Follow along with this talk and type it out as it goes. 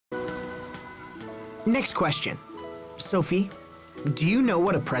Next question. Sophie, do you know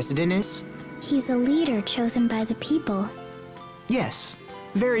what a president is? He's a leader chosen by the people. Yes,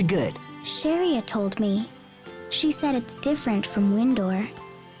 very good. Sharia told me. She said it's different from Windor.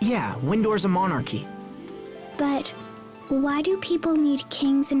 Yeah, Windor's a monarchy. But why do people need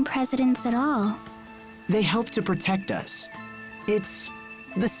kings and presidents at all? They help to protect us. It's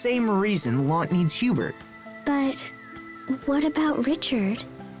the same reason Lant needs Hubert. But what about Richard?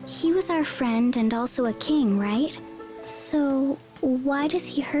 He was our friend and also a king, right? So why does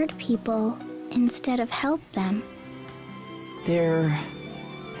he hurt people instead of help them? There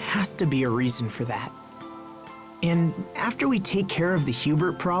has to be a reason for that. And after we take care of the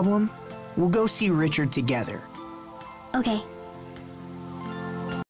Hubert problem, we'll go see Richard together. Okay,